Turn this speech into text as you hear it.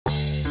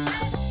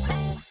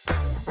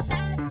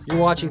You're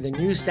watching The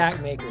New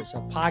Stack Makers, a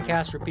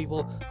podcast for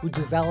people who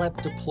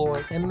develop,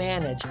 deploy, and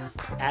manage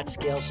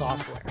at-scale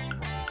software.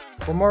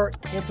 For more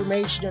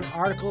information and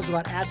articles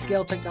about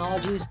at-scale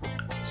technologies,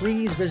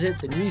 please visit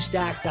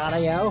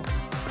thenewstack.io.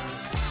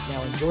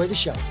 Now enjoy the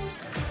show.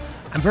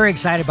 I'm very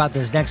excited about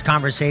this next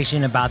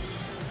conversation about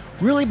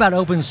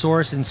open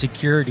source and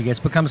security. It's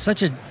become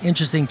such an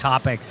interesting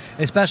topic,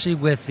 especially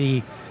with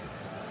the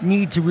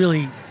need to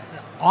really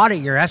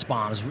audit your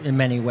SBOMs in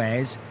many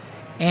ways.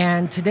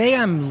 And today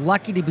I'm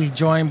lucky to be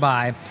joined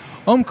by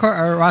Omkhar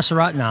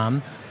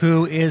Arasaratnam,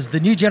 who is the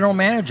new general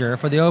manager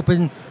for the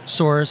Open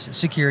Source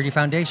Security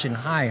Foundation.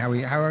 Hi, how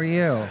are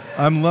you?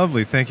 I'm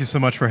lovely. Thank you so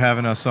much for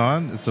having us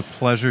on. It's a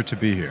pleasure to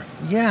be here.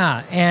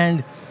 Yeah,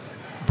 and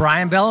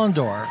Brian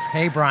Behlendorf.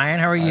 Hey, Brian,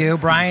 how are you?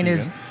 Brian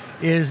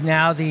is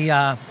now the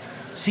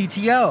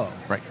CTO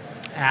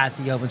at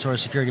the Open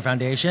Source Security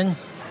Foundation.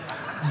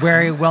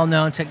 Very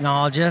well-known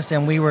technologist,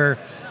 and we were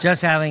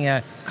just having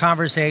a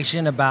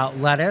conversation about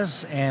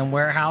lettuce and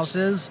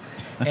warehouses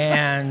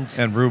and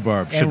and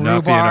rhubarb should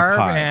not be in a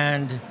pie.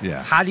 And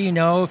how do you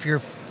know if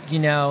you're,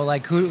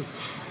 like who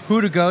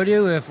to go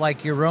to if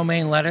like your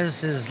romaine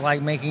lettuce is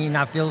like making you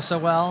not feel so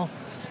well?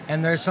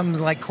 And there's some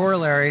like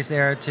corollaries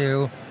there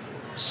to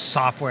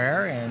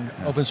software and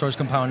open source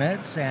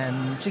components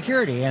and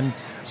security. And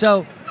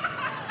so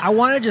I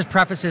want to just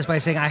preface this by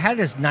saying I had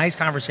this nice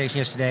conversation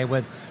yesterday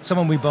with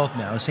someone we both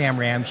know, Sam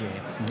Ramji.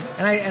 Mm-hmm.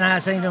 And I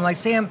was saying to him, like,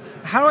 Sam,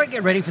 how do I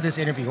get ready for this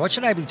interview? What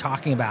should I be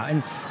talking about?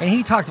 And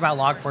he talked about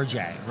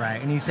Log4j,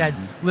 right? And he said,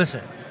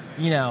 listen,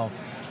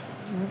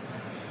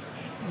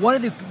 one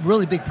of the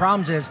really big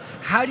problems is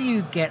how do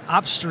you get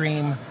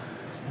upstream?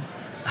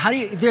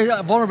 If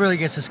a vulnerability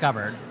gets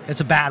discovered,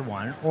 it's a bad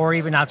one, or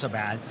even not so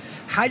bad.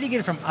 How do you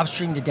get it from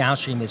upstream to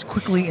downstream as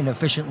quickly and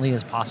efficiently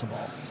as possible?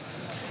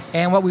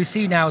 And what we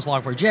see now is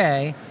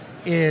Log4j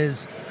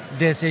is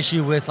this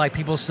issue with like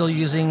people still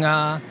using,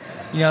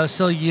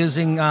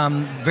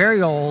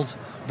 very old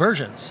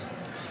versions.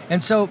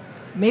 And so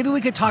maybe we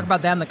could talk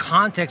about that in the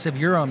context of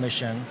your own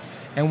mission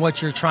and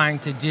what you're trying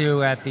to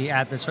do at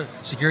the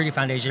Security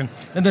Foundation.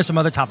 And there's some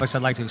other topics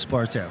I'd like to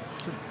explore too.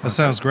 That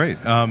sounds great.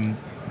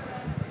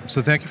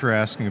 So thank you for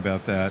asking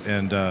about that.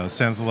 And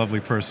Sam's a lovely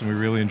person. We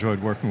really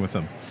enjoyed working with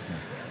him.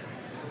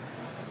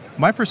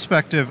 My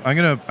perspective, I'm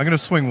gonna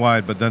swing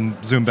wide, but then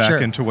zoom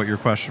back into what your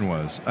question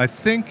was. I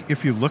think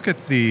if you look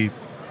at the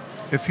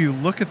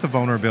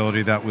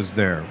vulnerability that was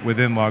there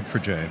within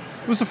Log4j,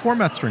 it was a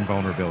format string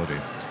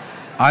vulnerability.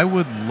 I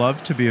would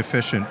love to be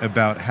efficient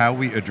about how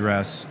we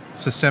address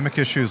systemic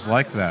issues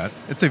like that.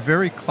 It's a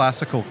very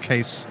classical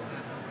case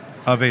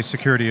of a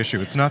security issue.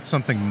 It's not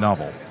something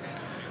novel.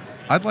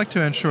 I'd like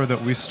to ensure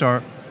that we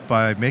start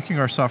by making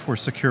our software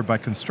secure by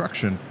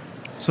construction,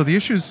 so the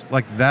issues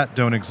like that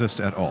don't exist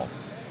at all.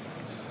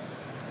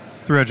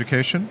 Through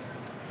education,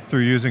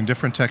 through using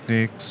different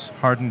techniques,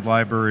 hardened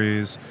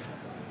libraries,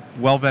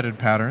 well-vetted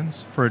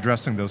patterns for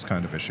addressing those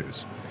kind of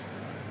issues.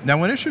 Now,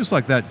 when issues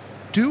like that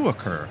do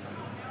occur,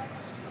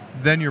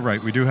 then you're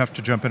right, we do have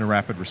to jump into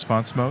rapid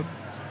response mode.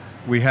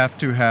 We have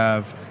to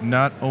have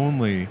not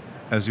only,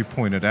 as you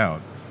pointed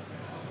out,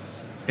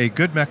 a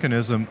good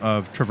mechanism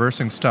of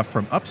traversing stuff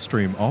from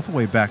upstream all the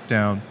way back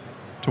down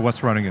to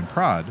what's running in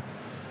prod,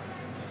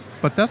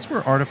 but that's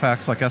where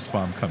artifacts like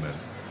SBOM come in.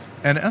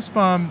 And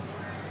SBOM,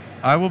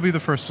 I will be the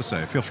first to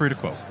say, feel free to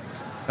quote,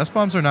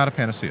 SBOMs are not a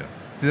panacea.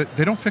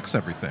 They don't fix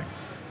everything,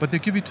 but they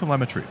give you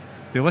telemetry.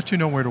 They let you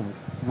know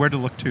where to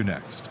look to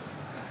next.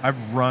 I've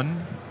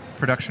run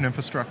production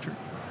infrastructure,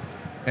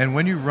 and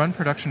when you run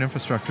production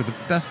infrastructure, the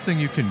best thing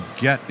you can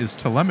get is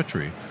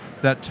telemetry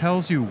that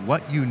tells you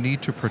what you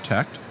need to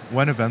protect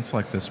when events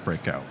like this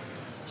break out.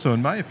 So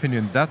in my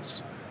opinion,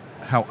 that's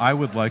how I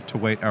would like to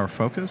weight our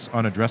focus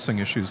on addressing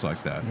issues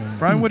like that.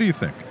 Brian, what do you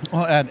think?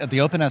 Well, at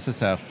the Open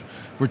SSF,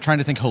 we're trying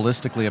to think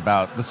holistically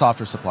about the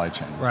software supply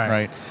chain,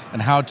 right?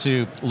 And how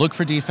to look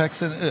for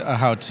defects, and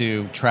how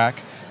to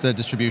track the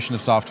distribution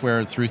of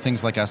software through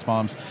things like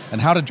SBOMs,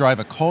 and how to drive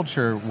a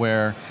culture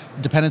where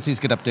dependencies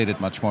get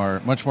updated much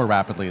more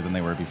rapidly than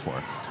they were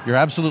before. You're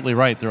absolutely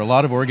right. There are a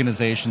lot of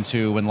organizations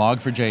who, when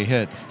Log4j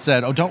hit,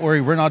 said, oh, don't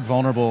worry, we're not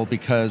vulnerable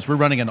because we're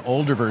running an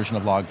older version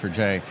of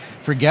Log4j,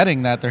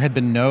 forgetting that there had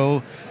been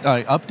no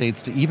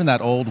updates to even that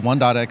old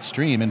 1.x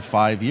stream in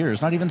 5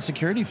 years, not even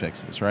security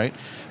fixes, right?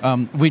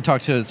 We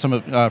talked to some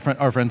of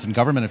our friends in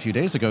government a few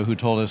days ago who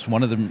told us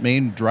one of the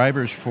main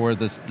drivers for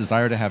this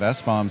desire to have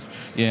SBOMs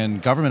in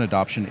government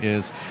adoption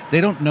is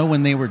they didn't know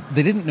when they were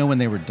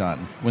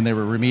done, when they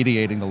were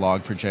remediating the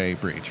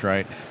Log4j breach,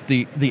 right?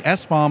 The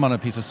SBOM on a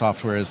piece of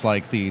software is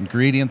like the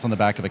ingredients on the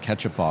back of a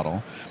ketchup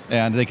bottle,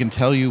 and they can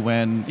tell you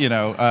when,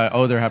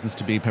 there happens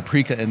to be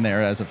paprika in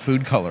there as a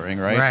food coloring,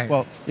 right?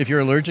 Well, if you're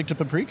allergic to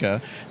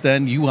paprika,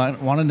 then you want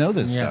to know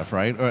this stuff,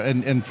 right?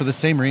 And for the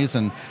same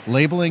reason,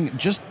 labeling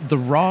just the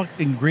raw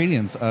ingredients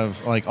resilience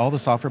of like all the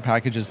software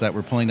packages that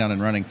we're pulling down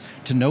and running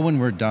to know when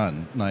we're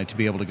done, like, to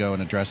be able to go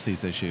and address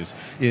these issues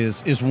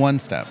is one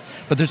step.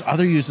 But there's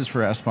other uses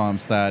for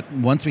SBOMs that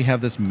once we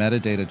have this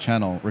metadata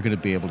channel, we're going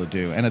to be able to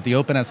do. And at the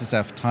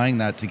OpenSSF, tying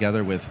that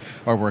together with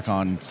our work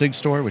on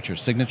SigStore, which are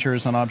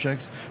signatures on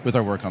objects, with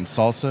our work on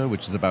Salsa,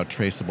 which is about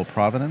traceable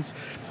provenance,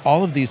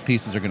 all of these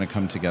pieces are going to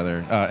come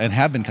together and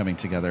have been coming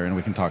together, and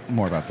we can talk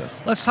more about this.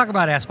 Let's talk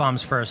about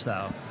SBOMs first,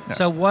 though. Yeah.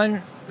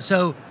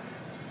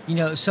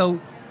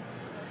 So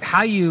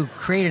how you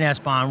create an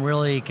SBOM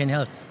really can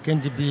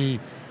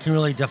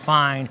really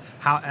define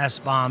how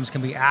SBOMs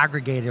can be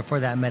aggregated for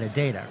that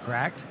metadata,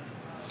 correct?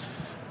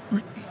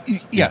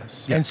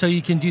 Yes. And so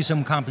you can do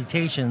some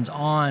computations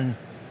on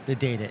the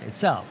data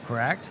itself,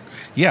 correct?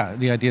 Yeah,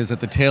 the idea is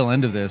at the tail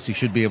end of this, you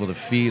should be able to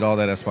feed all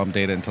that SBOM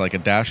data into like a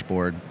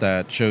dashboard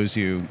that shows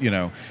you,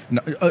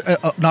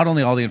 not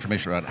only all the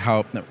information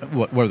about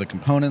what are the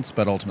components,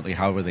 but ultimately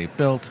how were they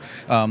built,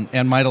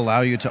 and might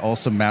allow you to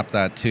also map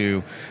that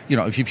to,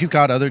 if you've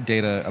got other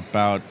data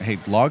about, hey,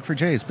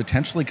 Log4j is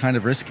potentially kind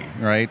of risky,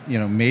 right?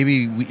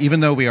 Maybe even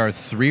though we are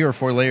 3 or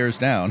 4 layers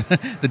down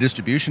the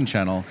distribution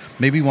channel,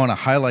 maybe we want to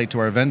highlight to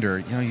our vendor,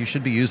 you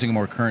should be using a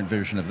more current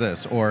version of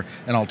this, or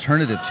an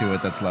alternative to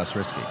it that's less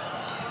risky.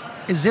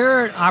 Is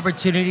there an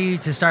opportunity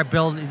to start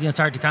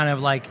to kind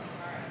of like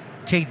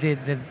take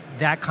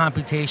that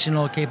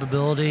computational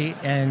capability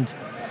and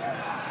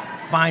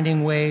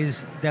finding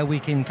ways that we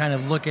can kind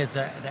of look at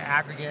the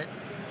aggregate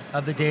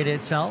of the data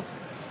itself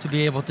to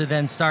be able to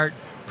then start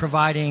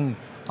providing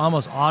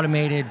almost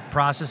automated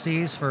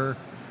processes for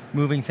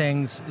moving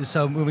things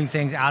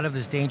out of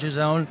this danger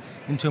zone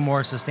into a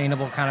more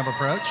sustainable kind of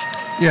approach?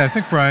 Yeah, I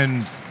think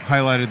Brian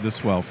highlighted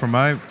this well. From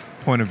my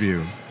point of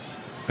view,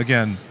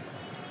 again,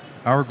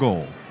 our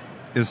goal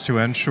is to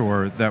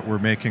ensure that we're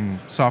making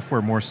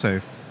software more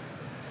safe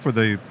for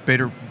the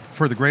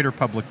greater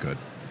public good.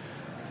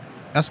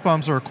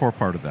 SBOMs are a core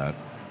part of that.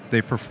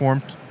 They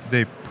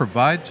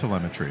provide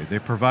telemetry. They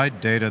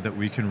provide data that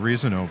we can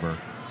reason over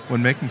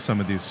when making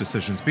some of these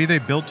decisions, be they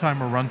build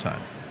time or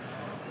runtime.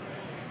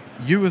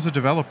 You as a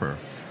developer,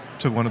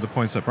 to one of the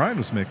points that Brian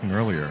was making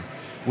earlier,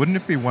 wouldn't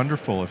it be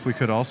wonderful if we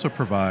could also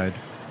provide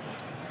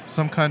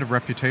some kind of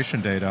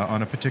reputation data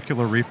on a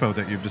particular repo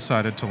that you've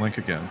decided to link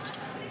against?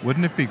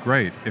 Wouldn't it be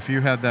great if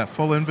you had that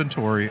full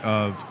inventory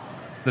of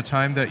the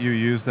time that you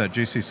used that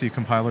GCC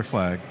compiler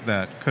flag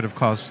that could have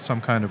caused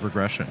some kind of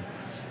regression?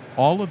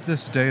 All of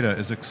this data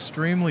is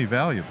extremely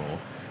valuable,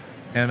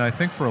 and I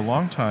think for a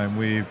long time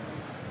we,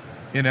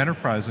 in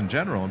enterprise in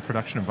general, in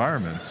production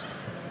environments,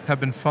 have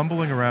been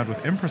fumbling around with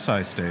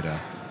imprecise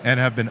data and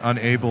have been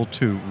unable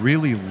to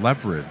really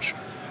leverage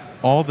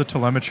all the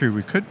telemetry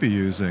we could be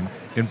using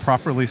in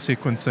properly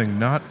sequencing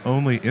not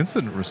only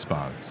incident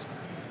response,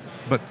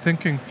 but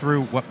thinking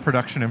through what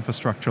production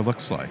infrastructure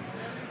looks like.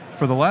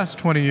 For the last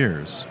 20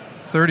 years,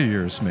 30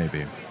 years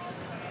maybe,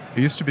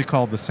 it used to be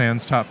called the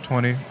SANS Top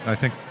 20. I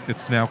think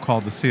it's now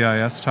called the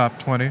CIS Top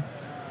 20,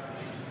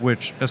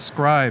 which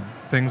ascribe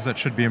things that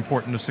should be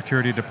important to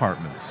security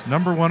departments.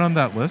 Number 1 on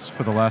that list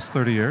for the last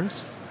 30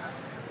 years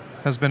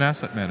has been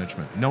asset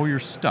management. Know your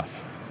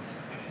stuff.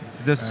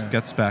 This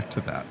gets back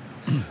to that.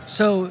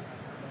 So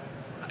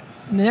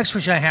the next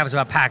question I have is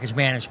about package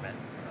management.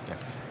 Yeah.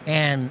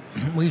 And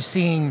we've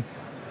seen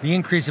the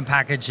increase in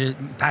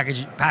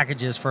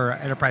packages for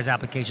enterprise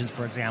applications,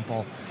 for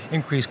example,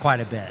 increase quite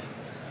a bit.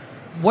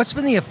 What's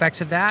been the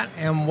effects of that,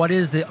 and what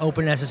is the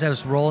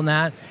OpenSSF's role in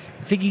that?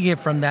 Thinking it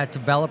from that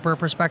developer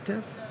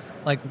perspective,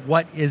 like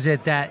what is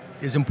it that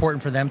is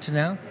important for them to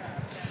know?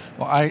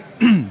 Well,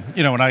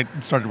 when I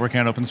started working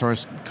on open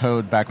source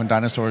code back when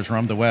dinosaurs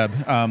roamed the web,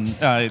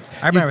 I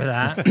remember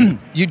that.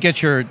 You'd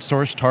get your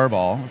source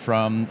tarball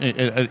from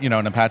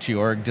an Apache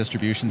org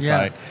distribution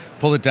site,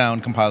 pull it down,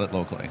 compile it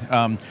locally.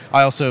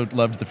 I also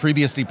loved the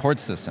FreeBSD port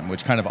system,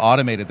 which kind of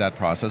automated that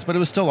process, but it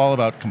was still all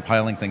about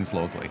compiling things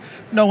locally.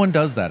 No one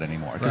does that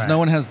anymore because no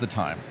one has the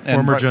time.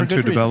 Former Gen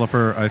 2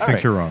 developer, I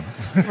think you're wrong.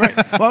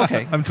 Right. Well,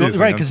 okay. I'm teasing.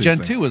 Right, because Gen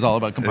 2 was all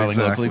about compiling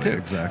locally too.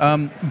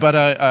 Exactly.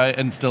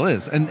 And still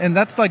is. And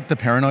that's like the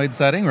paranoid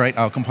setting, right?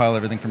 I'll compile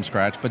everything from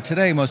scratch. But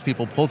today, most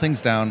people pull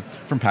things down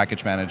from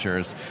package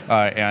managers,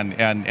 and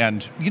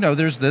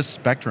there's this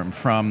spectrum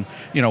from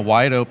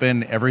wide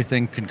open,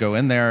 everything could go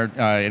in there,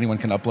 anyone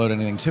can upload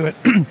anything to it,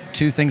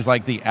 to things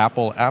like the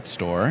Apple App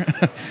Store,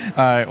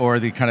 or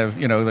the kind of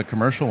the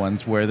commercial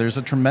ones where there's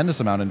a tremendous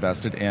amount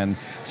invested in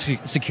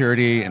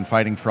security and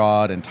fighting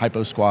fraud and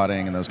typo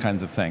squatting and those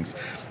kinds of things.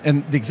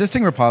 And the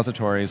existing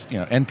repositories,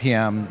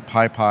 NPM,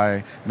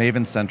 PyPy,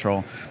 Maven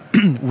Central,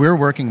 we're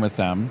working with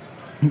them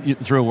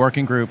through a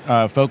working group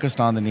focused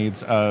on the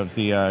needs of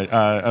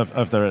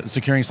the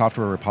securing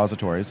software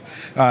repositories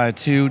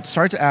to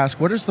start to ask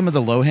what are some of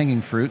the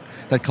low-hanging fruit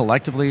that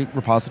collectively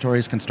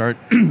repositories can start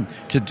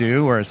to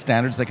do, or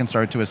standards they can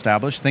start to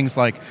establish, things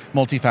like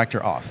multi-factor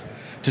auth.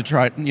 To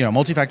try,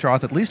 multi-factor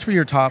auth, at least for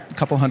your top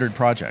couple hundred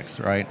projects,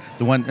 right?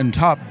 The one in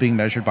top being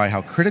measured by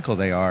how critical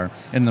they are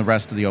in the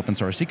rest of the open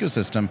source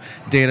ecosystem.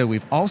 Data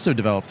we've also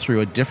developed through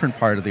a different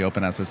part of the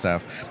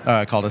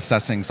OpenSSF called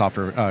assessing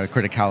software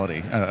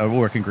criticality,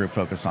 or working group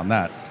focused on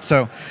that.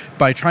 So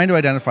by trying to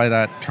identify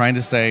that, trying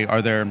to say,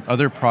 are there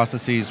other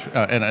processes,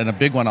 and a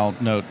big one I'll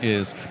note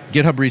is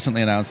GitHub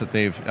recently announced that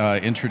they've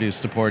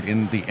introduced support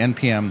in the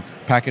NPM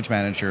package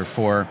manager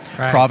for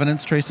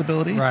provenance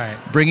traceability,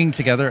 bringing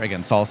together,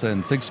 again, Salsa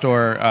and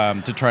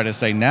Sigstore to try to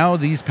say, now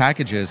these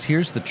packages,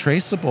 here's the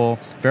traceable,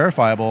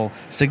 verifiable,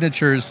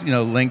 signatures,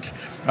 linked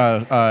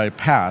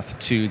path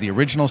to the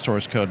original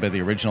source code by the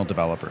original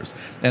developers.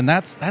 And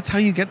that's how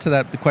you get to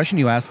the question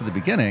you asked at the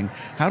beginning.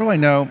 How do I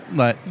know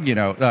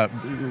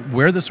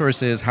where the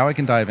source is, how I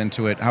can dive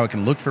into it, how I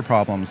can look for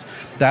problems?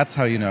 That's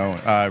how you know,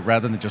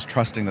 rather than just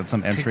trusting that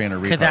some entry in a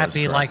repo could that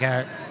be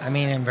correct.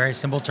 In very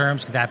simple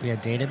terms, could that be a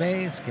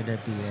database? Could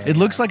it be It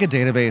looks like a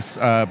database,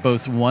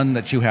 both one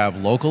that you have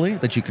locally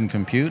that you can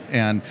compute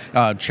and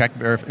check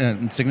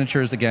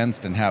signatures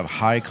against and have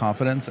high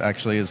confidence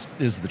actually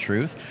is the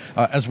truth,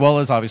 as well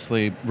as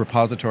obviously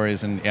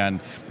repositories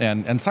and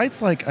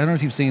sites like, I don't know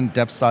if you've seen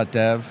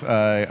deps.dev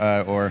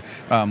or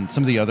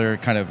some of the other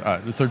kind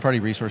of third-party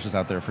resources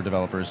out there for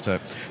developers to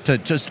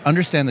just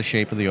understand the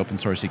shape of the open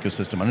source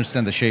ecosystem,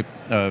 understand the shape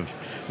of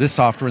this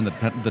software and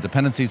the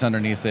dependencies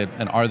underneath it,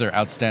 and are there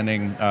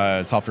outstanding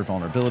software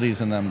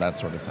vulnerabilities in them, that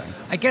sort of thing.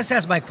 I guess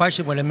that's my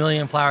question. When a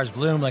million flowers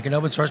bloom, like an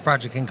open source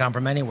project can come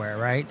from anywhere,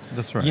 right?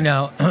 That's right.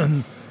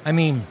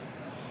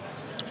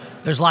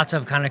 There's lots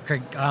of kind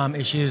of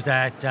issues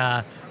that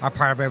are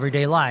part of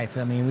everyday life.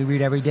 We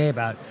read every day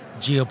about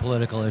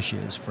geopolitical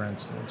issues, for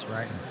instance,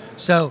 right?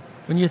 So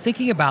when you're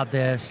thinking about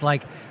this,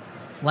 like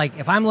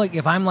if I'm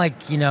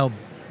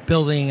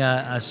building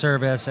a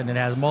service and it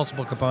has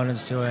multiple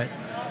components to it,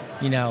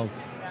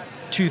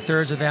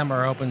 2/3 of them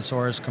are open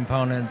source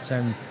components,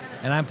 and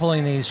I'm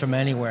pulling these from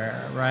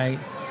anywhere, right?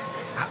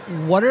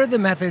 What are the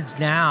methods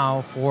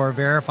now for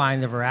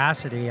verifying the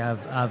veracity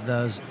of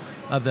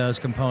those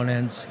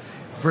components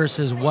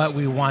versus what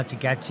we want to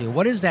get to?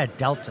 What is that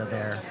delta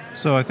there?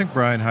 So I think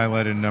Brian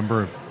highlighted a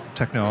number of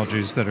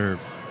technologies that are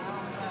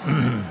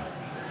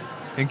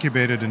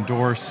incubated,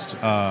 endorsed,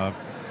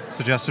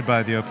 suggested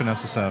by the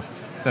OpenSSF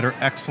that are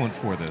excellent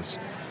for this.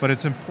 But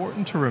it's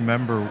important to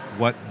remember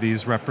what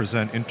these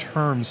represent in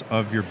terms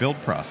of your build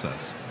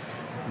process.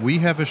 We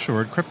have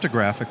assured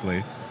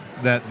cryptographically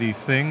that the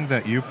thing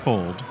that you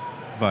pulled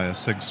via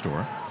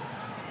Sigstore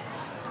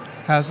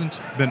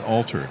hasn't been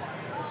altered.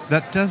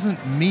 That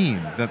doesn't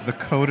mean that the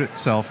code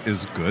itself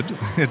is good.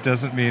 It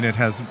doesn't mean it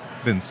has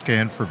been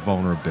scanned for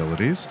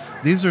vulnerabilities.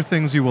 These are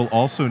things you will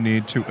also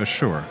need to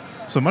assure.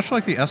 So much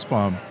like the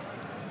SBOM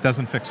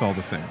doesn't fix all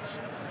the things.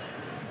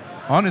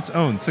 On its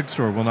own,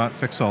 Sigstore will not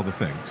fix all the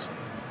things.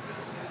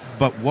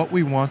 But what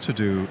we want to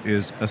do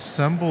is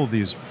assemble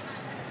these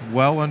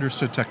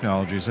well-understood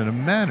technologies in a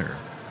manner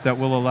that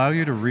will allow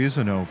you to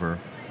reason over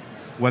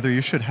whether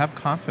you should have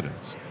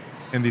confidence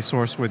in the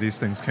source where these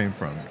things came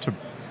from. To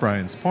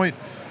Brian's point,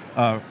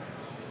 a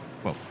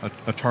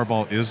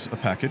tarball is a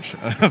package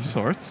of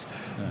sorts,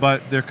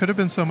 but there could have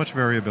been so much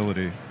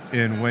variability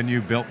in when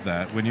you built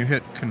that, when you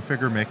hit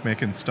configure,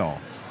 make, install,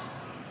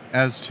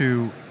 as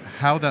to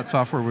how that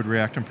software would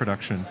react in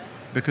production,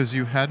 because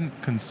you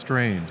hadn't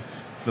constrained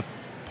the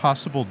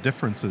possible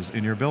differences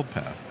in your build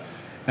path.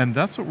 And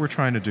that's what we're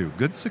trying to do.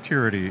 Good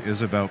security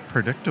is about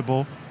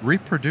predictable,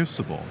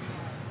 reproducible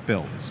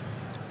builds.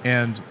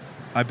 And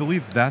I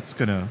believe that's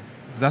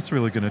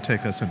really going to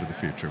take us into the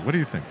future. What do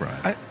you think,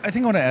 Brian? I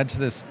think I want to add to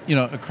this,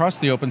 across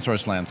the open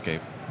source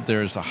landscape,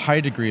 there's a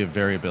high degree of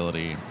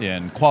variability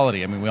in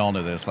quality. We all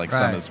know this,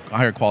 some is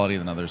higher quality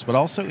than others, but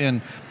also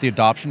in the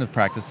adoption of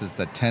practices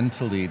that tend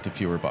to lead to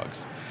fewer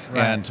bugs. Right.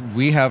 And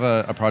we have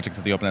a project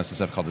at the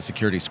OpenSSF called the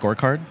Security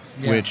Scorecard,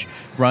 which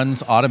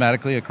runs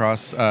automatically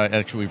across,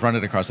 actually we've run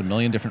it across 1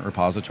 million different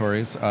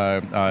repositories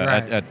at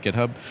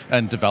GitHub,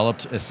 and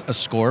developed a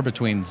score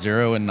between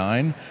 0 and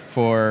 9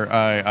 for,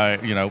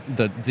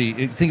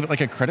 think of it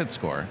like a credit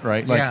score,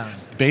 right?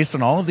 Based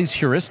on all of these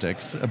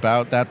heuristics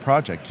about that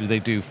project. Do they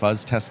do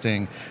fuzz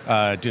testing?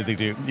 Do they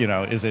do,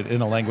 is it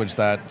in a language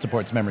that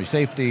supports memory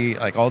safety?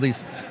 Like all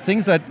these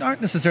things that aren't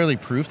necessarily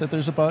proof that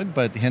there's a bug,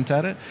 but hint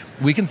at it.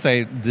 We can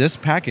say this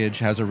package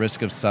has a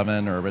risk of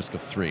 7 or a risk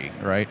of 3,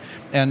 right?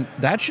 And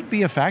that should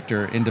be a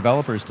factor in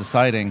developers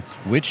deciding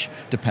which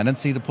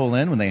dependency to pull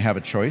in when they have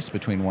a choice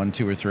between 1,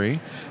 2, or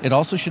 3. It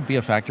also should be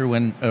a factor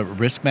when a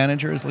risk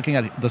manager is looking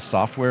at the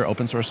software,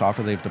 open source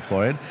software they've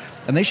deployed,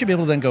 and they should be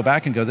able to then go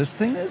back and go, this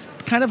thing is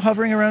kind of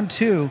hovering around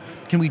 2.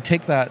 Can we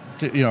take that,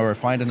 or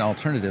find an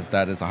alternative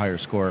that is a higher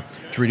score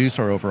to reduce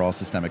our overall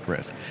systemic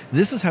risk?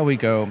 This is how we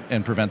go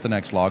and prevent the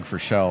next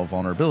Log4Shell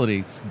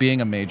vulnerability being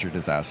a major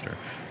disaster.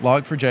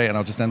 Log4j, and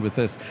I'll just end with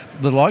this,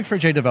 the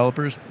Log4j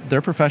developers,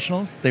 they're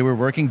professionals. They were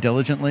working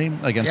diligently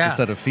against a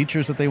set of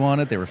features that they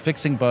wanted. They were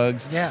fixing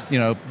bugs.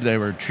 They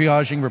were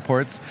triaging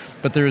reports.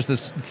 But there's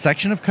this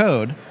section of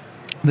code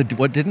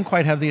what didn't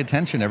quite have the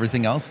attention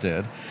everything else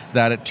did,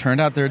 that it turned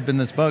out there had been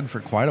this bug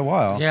for quite a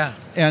while.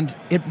 And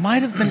it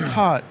might have been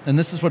caught, and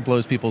this is what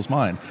blows people's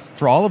mind,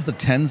 for all of the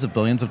tens of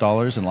billions of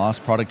dollars in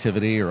lost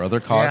productivity or other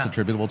costs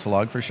attributable to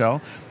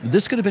Log4Shell,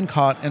 this could have been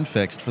caught and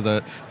fixed for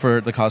the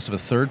cost of a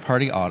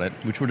third-party audit,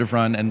 which would have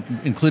run, and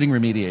including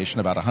remediation,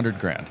 about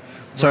 $100,000.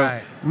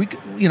 So we,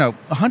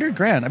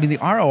 $100,000. I mean, the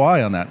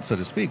ROI on that, so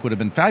to speak, would have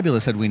been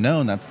fabulous had we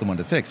known that's the one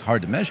to fix.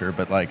 Hard to measure,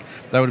 but like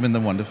that would have been the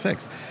one to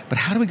fix. But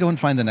how do we go and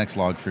find the next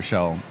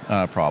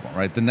Log4Shell problem,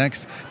 right? The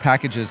next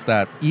packages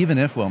that, even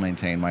if well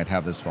maintained, might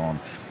have this vuln,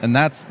 and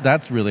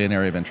that's really an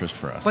area of interest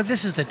for us. But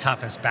this is the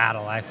toughest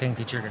battle I think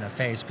that you're going to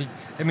face.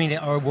 I mean,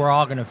 or we're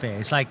all going to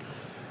face. Like,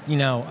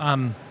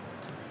 it's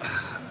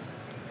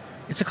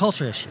a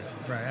culture issue,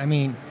 right? I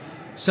mean,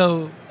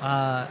 so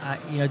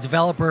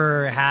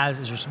developer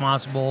is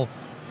responsible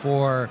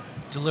for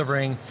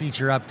delivering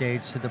feature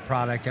updates to the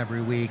product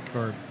every week,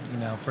 or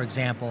for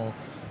example,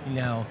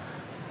 the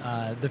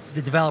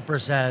developer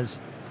says,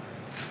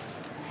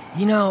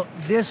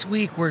 this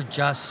week we're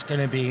just going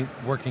to be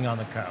working on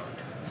the code.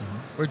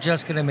 We're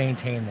just going to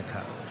maintain the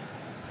code.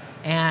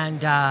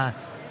 And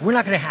we're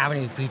not going to have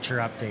any feature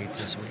updates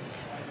this week.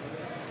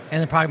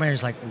 And the product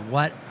manager's like,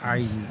 what are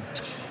you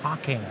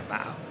talking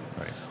about?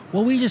 Right.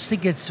 Well, we just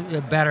think it's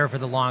better for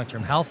the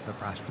long-term health of the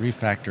project.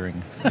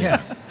 Refactoring.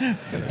 Yeah.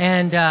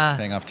 And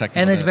paying off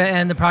technical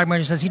and the product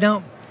manager says,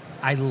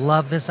 I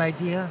love this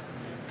idea.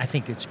 I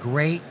think it's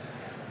great.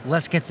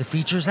 Let's get the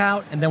features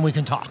out, and then we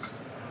can talk.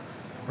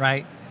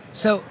 Right?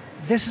 So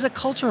this is a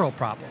cultural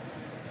problem.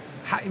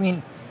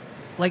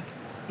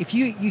 If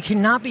you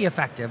cannot be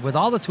effective with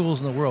all the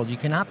tools in the world, you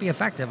cannot be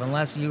effective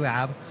unless you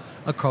have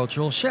a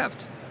cultural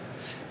shift.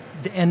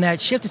 And that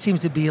shift, it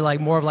seems to be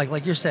more of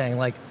like you're saying,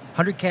 like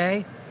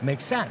 100K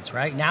makes sense,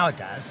 right? Now it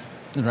does.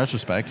 In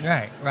retrospect.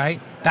 Right.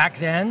 Back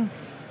then,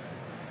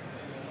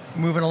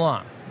 moving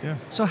along. Yeah.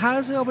 So how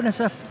does the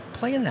OpenSF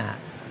play in that?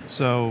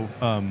 So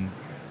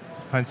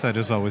hindsight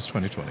is always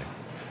 20/20.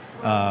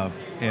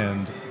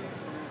 And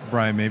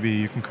Brian, maybe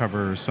you can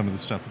cover some of the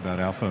stuff about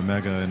Alpha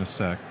Omega in a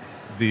sec.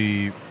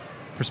 The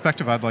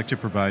perspective I'd like to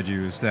provide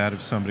you is that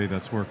of somebody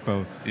that's worked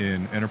both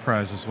in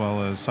enterprise as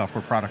well as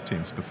software product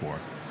teams before.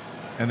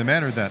 And the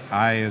manner that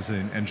I, as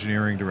an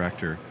engineering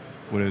director,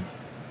 would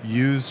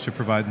use to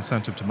provide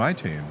incentive to my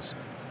teams,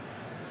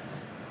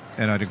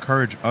 and I'd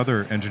encourage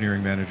other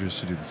engineering managers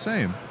to do the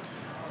same,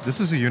 this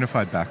is a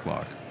unified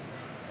backlog.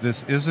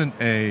 This isn't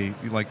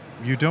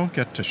you don't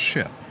get to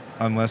ship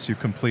unless you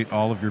complete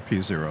all of your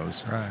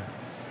P0s. Right.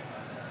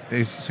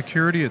 A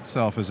security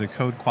itself is a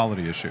code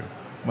quality issue.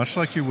 Much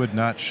like you would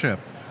not ship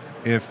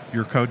if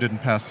your code didn't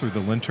pass through the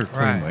linter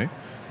cleanly,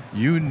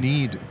 you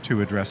need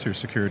to address your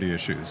security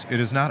issues. It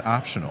is not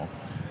optional.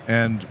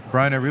 And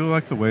Brian, I really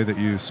like the way that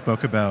you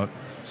spoke about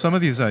some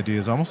of these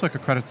ideas almost like a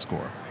credit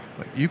score.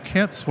 You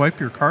can't swipe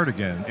your card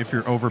again if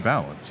you're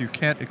overbalanced. You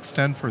can't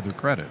extend further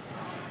credit.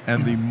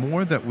 And the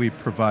more that we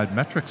provide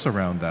metrics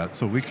around that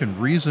so we can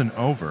reason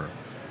over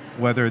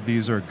whether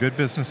these are good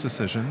business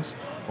decisions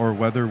or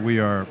whether we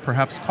are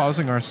perhaps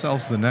causing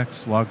ourselves the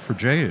next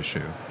Log4j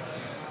issue,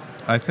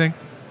 I think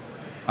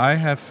I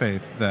have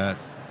faith that,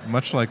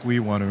 much like we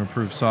want to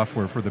improve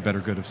software for the better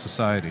good of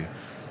society,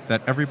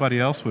 that everybody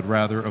else would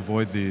rather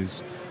avoid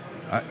these.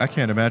 I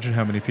can't imagine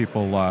how many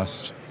people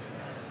lost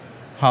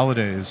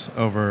holidays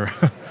over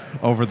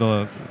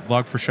the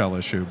Log4Shell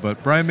issue.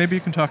 But Brian, maybe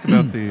you can talk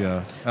about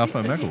the Alpha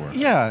Omega work.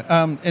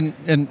 Yeah,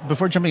 and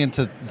before jumping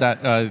into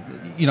that,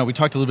 we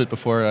talked a little bit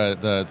before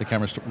the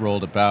cameras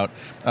rolled about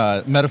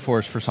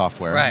metaphors for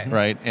software,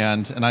 right?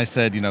 And I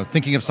said,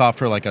 thinking of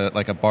software like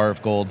a bar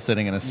of gold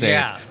sitting in a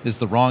safe is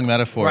the wrong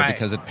metaphor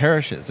because it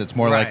perishes. It's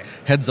more like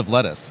heads of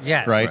lettuce,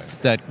 right?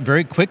 That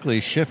very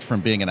quickly shift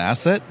from being an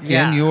asset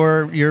in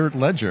your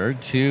ledger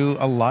to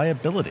a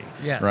liability,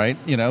 right?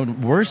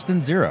 Worse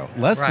than zero,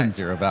 less than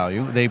zero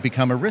value, they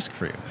become a risk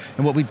for you.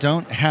 And what we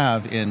don't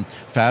have in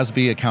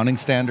FASB accounting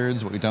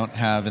standards, what we don't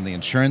have in the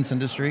insurance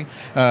industry,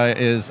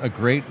 is a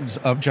great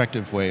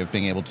objective way of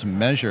being able to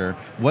measure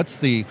what's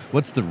the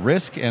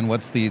risk and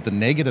what's the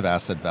negative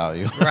asset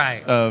value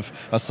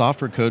of a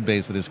software code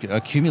base that has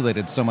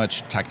accumulated so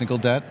much technical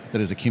debt, that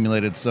has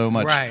accumulated so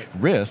much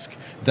risk,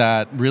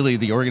 that really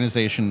the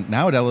organization,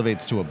 now it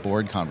elevates to a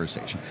board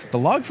conversation. The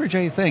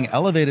Log4j thing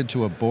elevated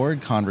to a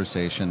board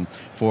conversation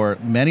for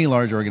many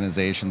large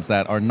organizations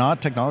that are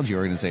not technology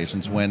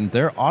organizations when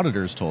their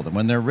auditors told them,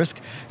 when their risk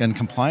and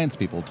compliance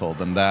people told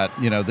them that,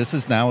 this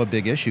is now a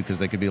big issue because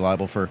they could be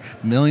liable for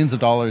millions of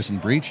dollars in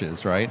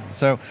breaches, right?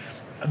 So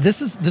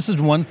this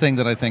is one thing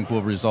that I think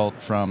will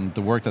result from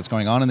the work that's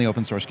going on in the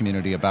open source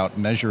community about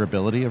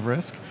measurability of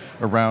risk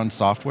around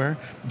software.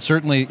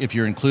 Certainly, if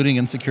you're including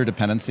insecure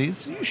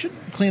dependencies, you should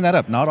clean that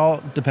up. Not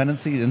all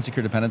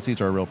insecure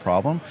dependencies are a real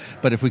problem,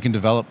 but if we can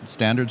develop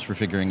standards for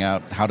figuring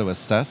out how to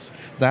assess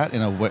that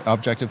in an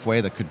objective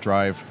way that could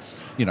drive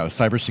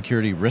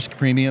cybersecurity risk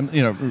premium,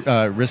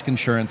 risk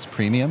insurance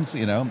premiums,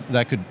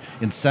 that could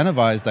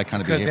incentivize that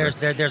kind of behavior.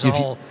 There's a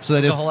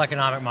whole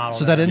economic model.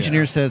 So that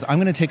engineer says, I'm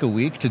going to take a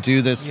week to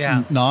do this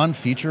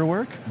non-feature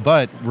work,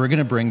 but we're going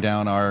to bring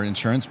down our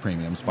insurance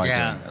premiums by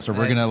doing this, or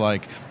we're going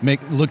to make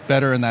look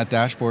better in that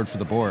dashboard for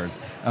the board,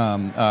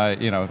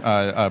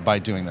 by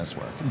doing this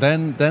work.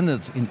 Then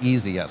it's an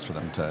easy yes for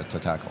them to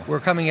tackle. We're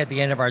coming at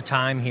the end of our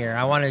time here.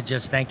 I want to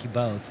just thank you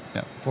both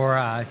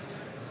for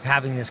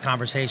having this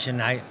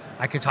conversation. I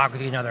could talk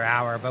with you another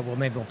hour, but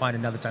maybe we'll find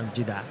another time to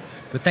do that.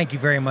 But thank you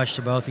very much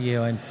to both of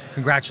you, and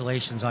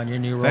congratulations on your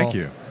new role. Thank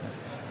you.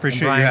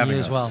 Appreciate Brian, you having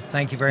us. as well.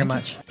 Thank you very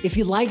much. If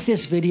you like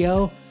this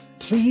video,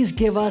 please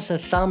give us a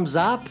thumbs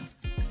up.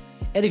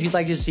 And if you'd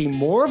like to see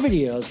more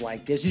videos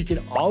like this, you can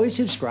always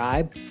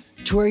subscribe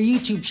to our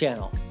YouTube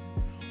channel.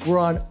 We're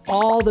on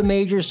all the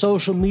major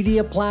social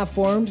media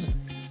platforms.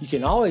 You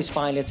can always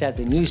find us at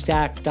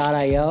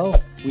thenewstack.io.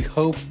 We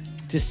hope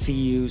to see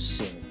you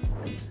soon.